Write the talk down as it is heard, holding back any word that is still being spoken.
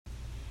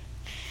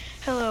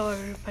Hello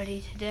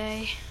everybody,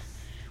 today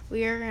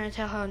we are going to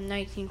tell how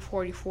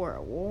 1944,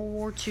 a World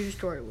War II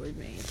story was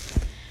made.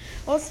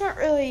 Well, it's not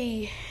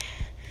really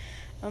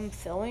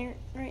filming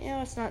right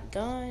now, it's not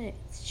done,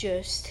 it's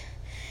just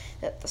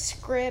that the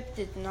script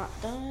is not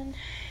done.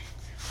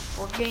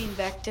 We're getting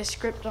back to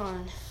script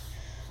on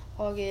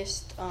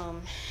August,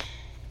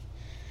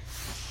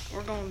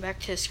 we're going back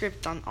to the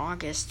script on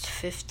August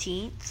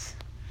 15th,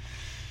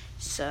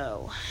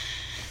 so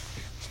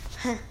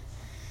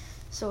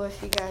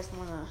if you guys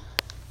want to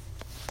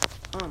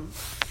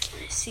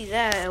see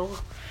that, it will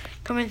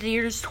come in the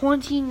years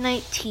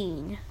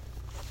 2019.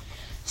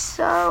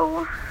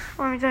 So,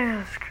 let me tell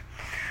you,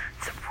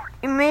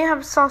 you may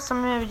have saw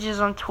some images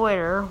on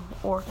Twitter,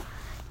 or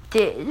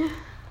did,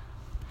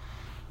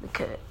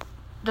 because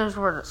those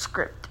were the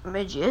script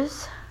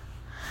images.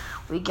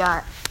 We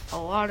got a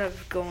lot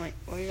going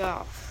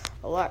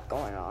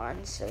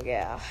on, so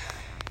yeah.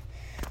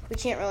 We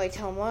can't really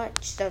tell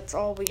much, that's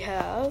all we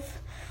have.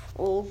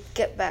 We'll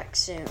get back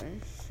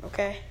soon,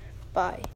 okay? Bye.